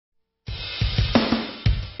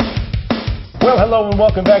Well, hello and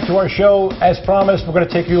welcome back to our show. As promised, we're going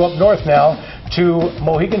to take you up north now to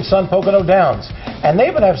Mohegan Sun Pocono Downs. And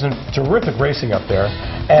they've been having some terrific racing up there,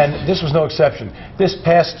 and this was no exception. This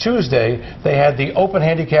past Tuesday, they had the Open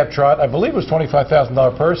Handicap Trot. I believe it was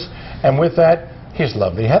 $25,000 purse, and with that, here's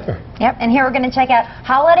lovely Heather. Yep, and here we're going to check out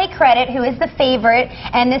Holiday Credit, who is the favorite,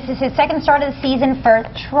 and this is his second start of the season for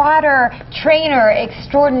trotter trainer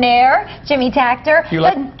extraordinaire, Jimmy Takter. You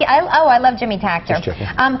like? I love Jimmy Takter. Just checking.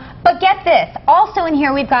 But get this, also in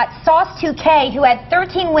here we've got Sauce 2K, who had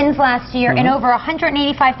 13 wins last year and over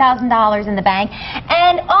 $185,000 in the bank,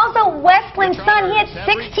 and also Westland Sun, he had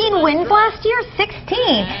 16 wins last year, 16.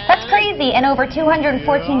 That's crazy, and over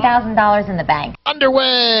 $214,000 in the bank.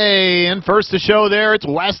 Underway, and first to show there, it's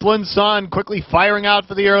Westland Sun quickly firing out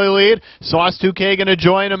for the early lead. Sauce 2K going to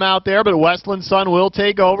join him out there, but Westland Sun will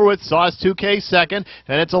take over with Sauce 2K second,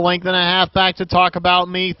 and it's a length and a half back to Talk About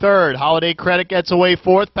Me third. Holiday Credit gets away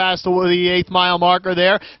fourth, past the 8th mile marker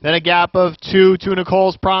there. Then a gap of 2 to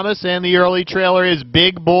Nicole's Promise, and the early trailer is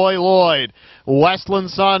Big Boy Lloyd.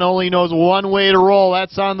 Westland Sun only knows one way to roll.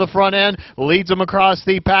 That's on the front end. Leads him across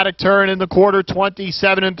the paddock turn in the quarter,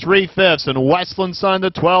 27 3/5. And Westland Sun,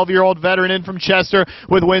 the 12-year-old veteran in from Chester,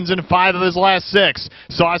 with wins in 5 of his last 6.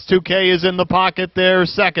 Sauce 2K is in the pocket there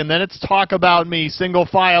second. Then it's Talk About Me, single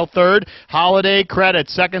file third. Holiday Credit,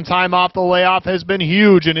 second time off the layoff, has been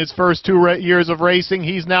huge in his first 2 years of racing.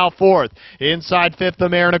 He's now fourth. Inside fifth, the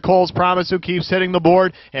mare Nicole's Promise, who keeps hitting the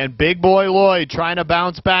board. And Big Boy Lloyd trying to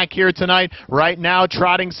bounce back here tonight. Right now,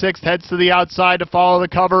 trotting sixth, heads to the outside to follow the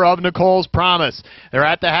cover of Nicole's Promise. They're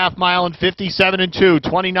at the half mile in 57 2,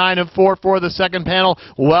 29 4 for the second panel.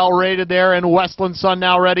 Well rated there, and Westland Sun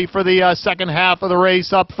now ready for the second half of the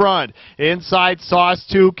race up front. Inside, Sauce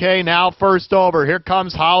 2K now first over. Here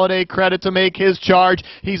comes Holiday Credit to make his charge.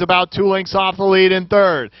 He's about 2 lengths off the lead in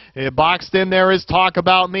third. Boxed in there is Talk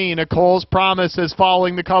About Me. Nicole's Promise is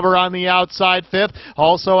following the cover on the outside fifth.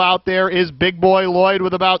 Also out there is Big Boy Lloyd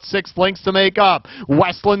with about 6 lengths to make up.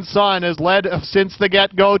 Westland Sun has led since the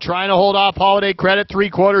get-go, trying to hold off Holiday Credit,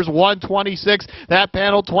 3/4, 126. That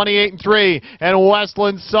panel 28 3, and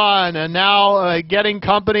Westland Sun and now getting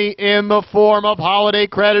company in the form of Holiday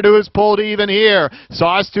Credit, who is pulled even here.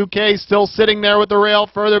 Sauce 2K still sitting there with the rail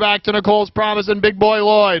further back to Nicole's Promise and Big Boy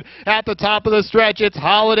Lloyd. At the top of the stretch, it's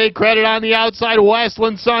Holiday Credit on the outside,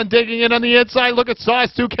 Westland Sun digging in on the inside. Look at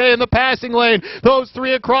Sauce 2K in the passing lane. Those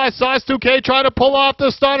 3 across. Sauce 2K trying to pull off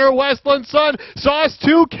the stunner. Westland Sun, Sauce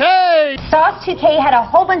 2K. Sauce 2K had a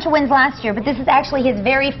whole bunch of wins last year, but this is actually his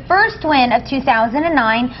very first win of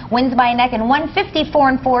 2009. Wins by a neck in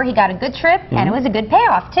 154 4. He got a good trip, and it was a good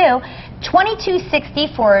payoff, too.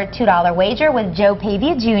 $22.60 for a $2 wager with Joe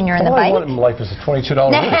Pavia Jr. in the bike. All I want in life is a $22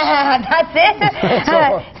 race. That's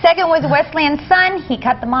it. Second was Westland Sun. He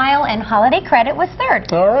cut the mile, and Holiday Credit was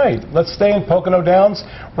third. All right, let's stay in Pocono Downs.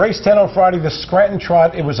 Race 10 on Friday, the Scranton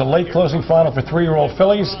Trot. It was a late closing final for 3-year-old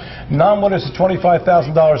fillies. Non-winners at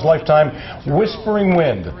 $25,000 lifetime. Whispering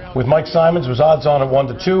Wind with Mike Simons was odds on at 1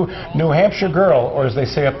 to 2. New Hampshire Girl, or as they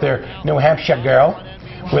say up there, New Hampshire Girl,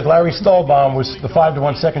 with Larry Stallbaum was the 5 to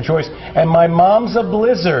 1 second choice. And My Mom's a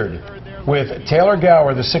Blizzard with Taylor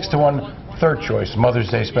Gower, the 6 to 1 third choice, Mother's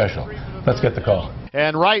Day special. Let's get the call.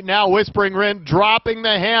 And right now, Whispering Wind dropping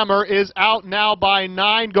the hammer is out now by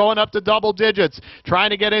 9, going up to double digits.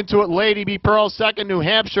 Trying to get into it, Lady Be Pearl second. New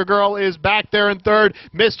Hampshire Girl is back there in third.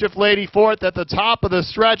 Mischief Lady fourth. At the top of the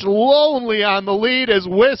stretch, lonely on the lead is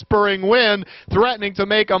Whispering Wind, threatening to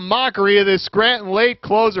make a mockery of this Scranton late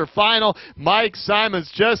closer final. Mike Simons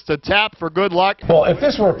just a tap for good luck. Well, if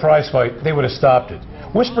this were a prize fight, they would have stopped it.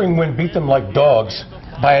 Whispering Wind beat them like dogs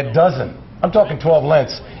by a dozen. I'm talking 12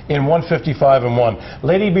 lengths in 155 1.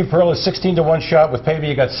 Lady Be Pearl is 16 to 1 shot with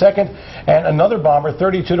Pavia got second, and another bomber,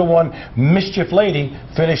 32 to 1, Mischief Lady,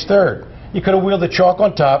 finished third. You could have wheeled the chalk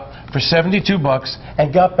on top for $72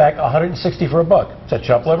 and got back $160 for $1. Is that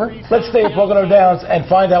chump liver? Let's stay at Pocono Downs and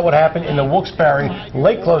find out what happened in the Wilkes-Barre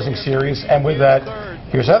late closing series, and with that,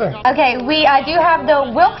 here's Heather. Okay, we do have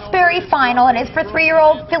the Wilkes-Barre final. It is for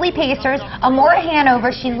 3-year-old filly pacers, Amora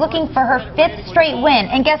Hanover. She's looking for her 5th straight win.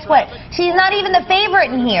 And guess what? She's not even the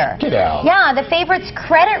favorite in here. Get out. Yeah, the favorite's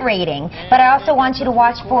credit rating. But I also want you to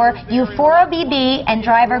watch for Euphoria BB and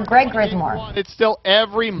driver Greg Grismore. It's still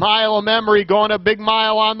every mile of memory, going a big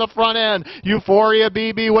mile on the front end. Euphoria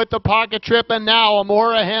BB with the pocket trip, and now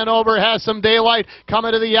Amora Hanover has some daylight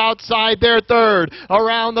coming to the outside there third.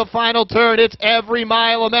 Around the final turn, it's every mile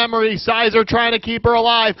mile of memory. Sizer trying to keep her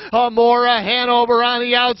alive. Amora Hanover on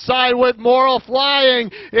the outside with Morrill flying.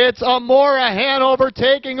 It's Amora Hanover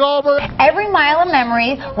taking over. Every Mile of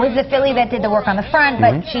Memory was the filly that did the work on the front,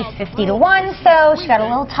 but she's 50 to 1, so she got a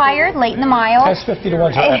little tired late in the mile. Has 50 to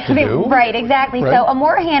 1 have to do. Right, exactly. Right. So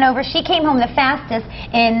Amora Hanover, she came home the fastest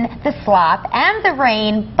in the slop and the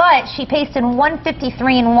rain, but she paced in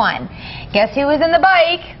 1:53 and 1. Guess who was in the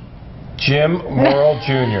bike? Jim Morrill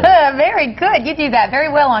Jr. Very good. You do that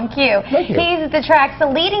very well on cue. Thank you. He's the track's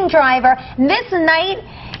leading driver. This night,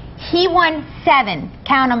 he won 7.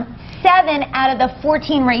 Count them, 7 out of the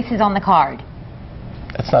 14 races on the card.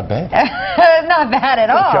 That's not bad. Not bad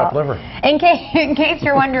at all. Chopped liver. In case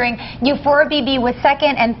you're wondering, Euphoria BB was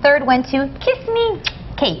second, and third went to Kiss Me,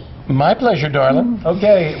 Kate. My pleasure, darling.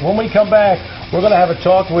 Okay, when we come back, we're going to have a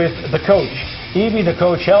talk with the coach, Evie, the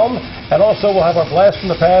coach, Helm, and also we'll have our blast from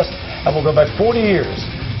the past, and we'll go back 40 years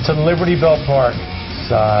to Liberty Bell Park.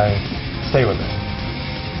 Sigh. Stay with me.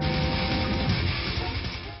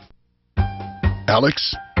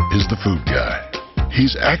 Alex is the food guy.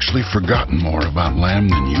 He's actually forgotten more about lamb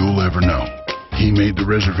than you'll ever know. He made the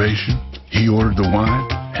reservation, he ordered the wine,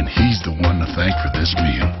 and he's the one to thank for this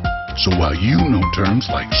meal. So while you know terms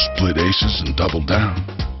like split aces and double down,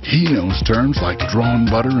 he knows terms like drawn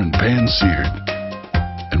butter and pan-seared.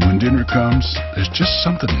 And when dinner comes, there's just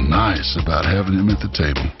something nice about having him at the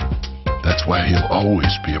table. That's why he'll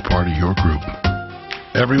always be a part of your group.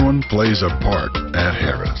 Everyone plays a part at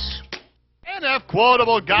Harrah's. NF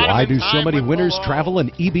Quotable got Why him do in so time many with winners Malone. travel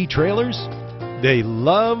in EB trailers? They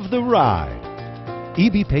love the ride.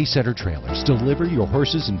 EB Pacesetter trailers deliver your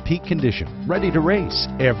horses in peak condition, ready to race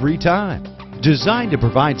every time. Designed to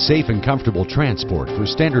provide safe and comfortable transport for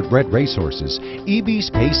standard-bred racehorses,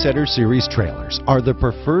 EB's Pacesetter Series trailers are the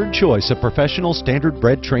preferred choice of professional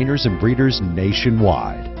standard-bred trainers and breeders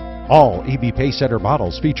nationwide. All EB Pacesetter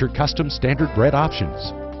models feature custom standard-bred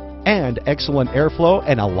options and excellent airflow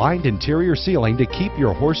and aligned interior sealing to keep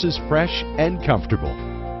your horses fresh and comfortable.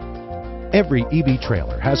 Every EB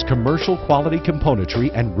trailer has commercial quality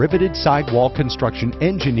componentry and riveted sidewall construction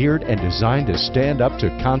engineered and designed to stand up to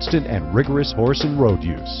constant and rigorous horse and road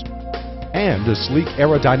use. And a sleek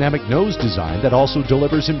aerodynamic nose design that also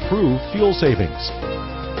delivers improved fuel savings.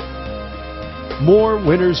 More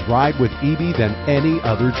winners ride with EB than any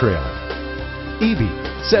other trailer.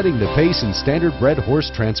 EB, setting the pace in standard-bred horse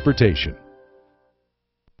transportation.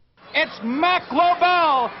 It's Mac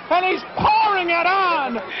Lobel, and he's pouring it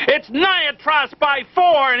on. It's Niatros by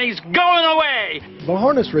 4, and he's going away. The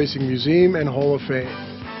Harness Racing Museum and Hall of Fame,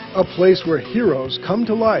 a place where heroes come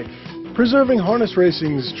to life, preserving harness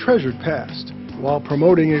racing's treasured past while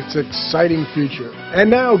promoting its exciting future. And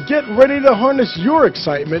now get ready to harness your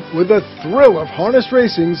excitement with the thrill of harness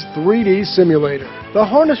racing's 3D simulator. The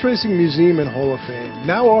Harness Racing Museum and Hall of Fame,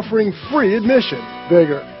 now offering free admission.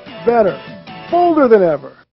 Bigger, better, bolder than ever.